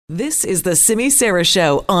This is the Simi Sara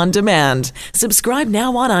Show on demand. Subscribe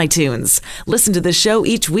now on iTunes. Listen to the show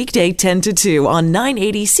each weekday 10 to 2 on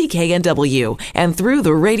 980 CKNW and through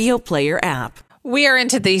the Radio Player app. We are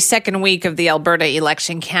into the second week of the Alberta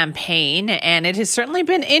election campaign, and it has certainly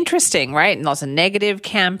been interesting, right? And lots of negative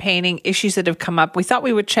campaigning issues that have come up. We thought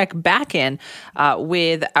we would check back in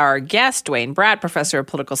with our guest, Duane Bratt, professor of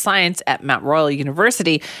political science at Mount Royal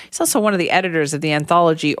University. He's also one of the editors of the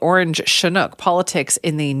anthology Orange Chinook, Politics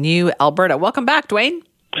in the New Alberta. Welcome back, Duane.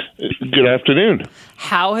 Good afternoon.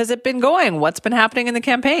 How has it been going? What's been happening in the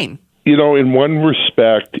campaign? You know, in one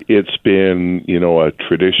respect, it's been, a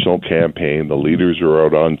traditional campaign. The leaders are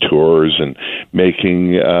out on tours and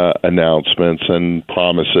making announcements and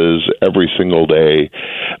promises every single day.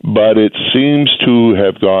 But it seems to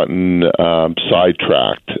have gotten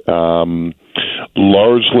sidetracked,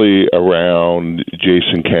 largely around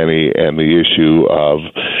Jason Kenney and the issue of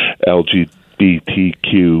LGBTQ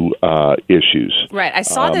issues. Right. I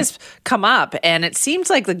saw this come up, and it seems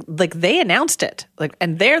like they announced it,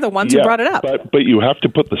 and they're the ones who brought it up. But you have to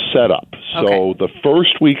put the setup. So the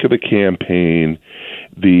first week of the campaign,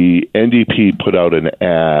 the NDP put out an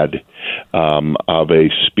ad of a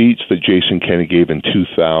speech that Jason Kenney gave in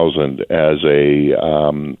 2000 as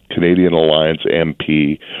a Canadian Alliance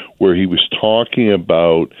MP, where he was talking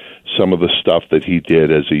about some of the stuff that he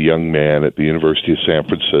did as a young man at the University of San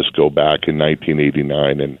Francisco back in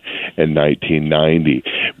 1989 and 1990,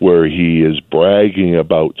 where he is bragging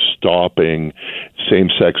about stopping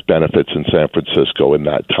same-sex benefits in San Francisco in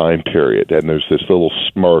that time period. And there's this little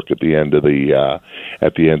smirk at the end of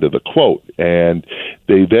the quote. And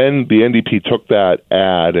the NDP took that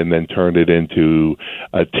ad and then turned it into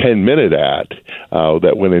a 10-minute ad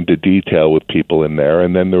that went into detail with people in there.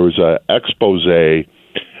 And then there was an expose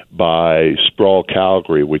by Sprawl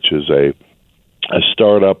Calgary, which is a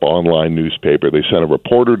startup online newspaper. They sent a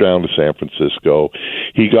reporter down to San Francisco.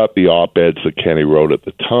 He got the op-eds that Kenney wrote at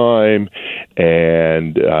the time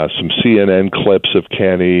and some CNN clips of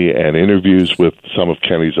Kenney and interviews with some of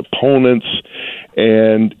Kenney's opponents.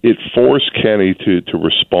 And it forced Kenney to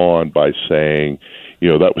respond by saying,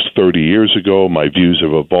 that was 30 years ago. My views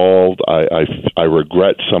have evolved. I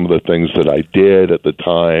regret some of the things that I did at the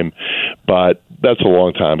time, but that's a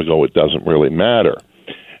long time ago. It doesn't really matter.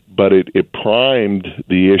 But it primed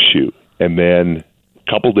the issue. And then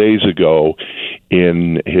a couple days ago,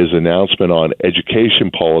 in his announcement on education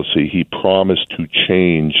policy, he promised to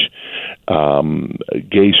change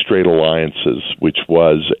gay-straight alliances, which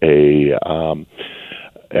was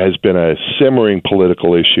has been a simmering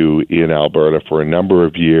political issue in Alberta for a number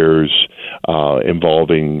of years,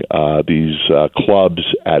 involving these clubs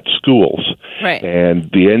at schools. Right. And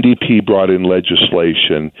the NDP brought in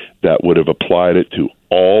legislation that would have applied it to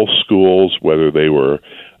all schools, whether they were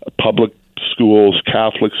public schools,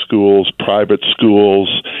 Catholic schools, private schools.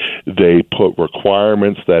 They put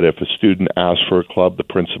requirements that if a student asked for a club, the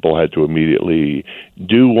principal had to immediately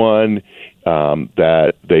do one.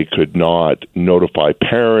 That they could not notify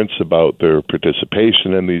parents about their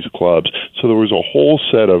participation in these clubs. So there was a whole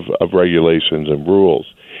set of regulations and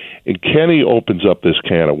rules. And Kenney opens up this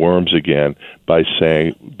can of worms again by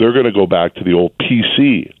saying they're going to go back to the old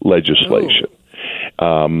PC legislation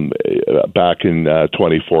back in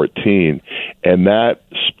 2014. And that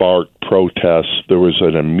sparked protests. There was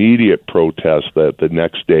an immediate protest that the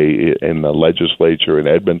next day in the legislature in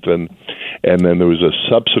Edmonton. And then there was a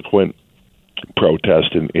subsequent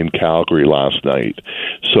protest in Calgary last night.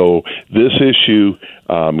 So this issue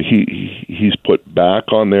he's put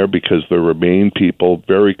back on there because there remain people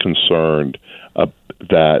very concerned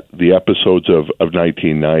that the episodes of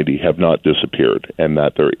 1990 have not disappeared and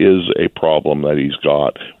that there is a problem that he's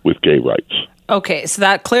got with gay rights. Okay, so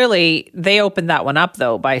that clearly, they opened that one up,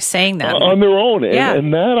 though, by saying that. On their own,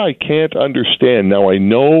 and that I can't understand. Now, I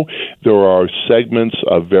know there are segments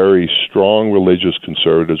of very strong religious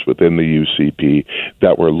conservatives within the UCP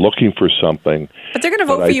that were looking for something. But they're going to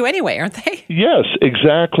vote for you anyway, aren't they? Yes,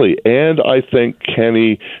 exactly. And I think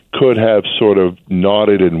Kenney could have sort of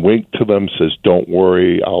nodded and winked to them, says, don't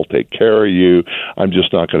worry, I'll take care of you. I'm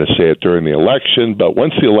just not going to say it during the election, but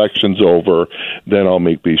once the election's over, then I'll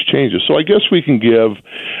make these changes. So I guess we can give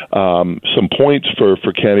some points for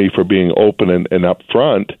Kenney for being open and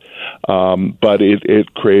upfront, but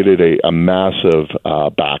it created a massive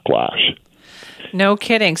backlash. No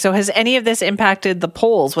kidding. So has any of this impacted the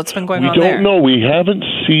polls? What's been going on there? We don't know. We haven't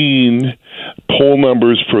seen poll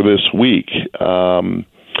numbers for this week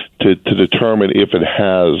to determine if it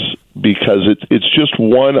has, because it's just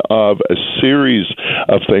one of a series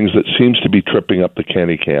of things that seems to be tripping up the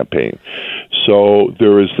Kenney campaign. So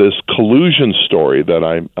there is this collusion story that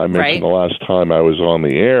I mentioned Right. the last time I was on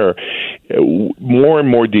the air. More and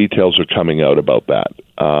more details are coming out about that.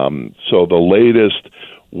 So the latest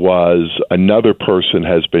was another person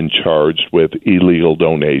has been charged with illegal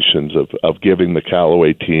donations of giving the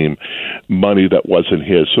Callaway team money that wasn't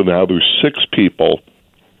his. So now there's 6 people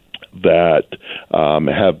that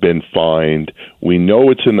have been fined. We know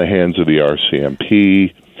it's in the hands of the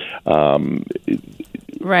RCMP.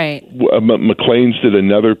 Right. Maclean's did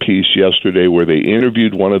another piece yesterday where they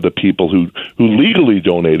interviewed one of the people who legally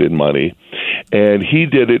donated money, and he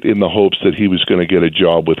did it in the hopes that he was going to get a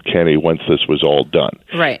job with Kenny once this was all done.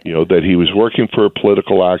 Right. You know, that he was working for a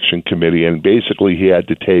political action committee, and basically he had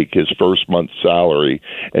to take his first month's salary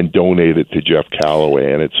and donate it to Jeff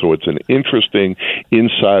Callaway. And so it's an interesting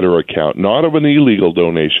insider account, not of an illegal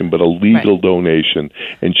donation, but a legal donation,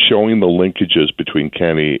 and showing the linkages between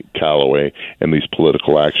Kenny Callaway and these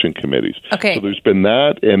political action committees. Okay. So there's been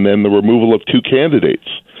that, and then the removal of 2 candidates.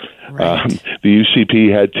 Right. The UCP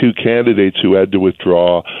had 2 candidates who had to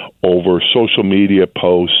withdraw over social media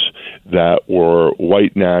posts that were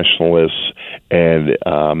white nationalists and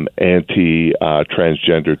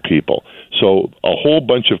anti-transgendered people. So a whole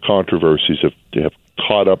bunch of controversies have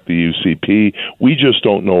caught up the UCP. We just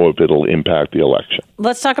don't know if it'll impact the election.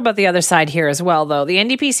 Let's talk about the other side here as well, though. The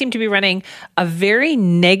NDP seem to be running a very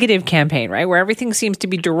negative campaign, right, where everything seems to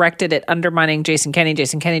be directed at undermining Jason Kenney.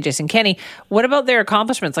 What about their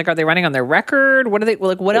accomplishments? Like, are they running on their record? What are they?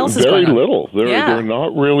 Like, what else is going on? Very little. They're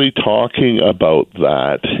not really talking about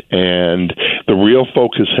that, and the real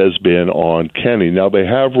focus has been on Kenney. Now, they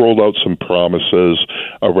have rolled out some promises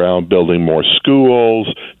around building more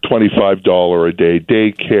schools, $25 a day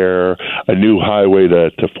daycare, a new highway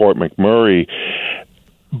to Fort McMurray.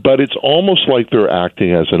 But it's almost like they're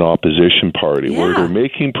acting as an opposition party, where they're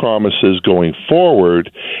making promises going forward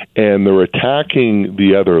and they're attacking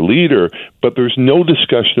the other leader, but there's no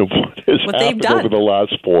discussion of what has happened over the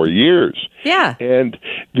last 4 years. Yeah. And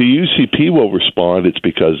the UCP will respond, it's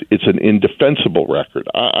because it's an indefensible record.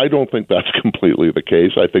 I don't think that's completely the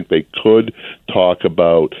case. I think they could talk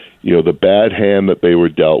about, you know, the bad hand that they were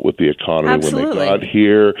dealt with the economy when they got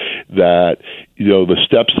here, that, you know, the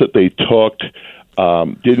steps that they took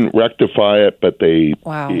didn't rectify it, but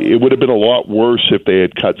it would have been a lot worse if they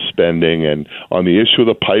had cut spending. And on the issue of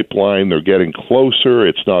the pipeline, they're getting closer.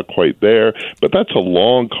 It's not quite there, but that's a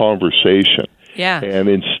long conversation. Yeah. And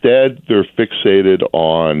instead, they're fixated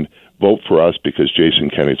on vote for us because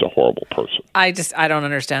Jason Kenney's a horrible person. I don't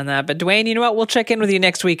understand that. But Dwayne, you know what? We'll check in with you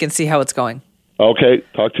next week and see how it's going. Okay.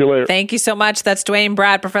 Talk to you later. Thank you so much. That's Dwayne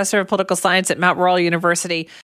Bratt, professor of political science at Mount Royal University.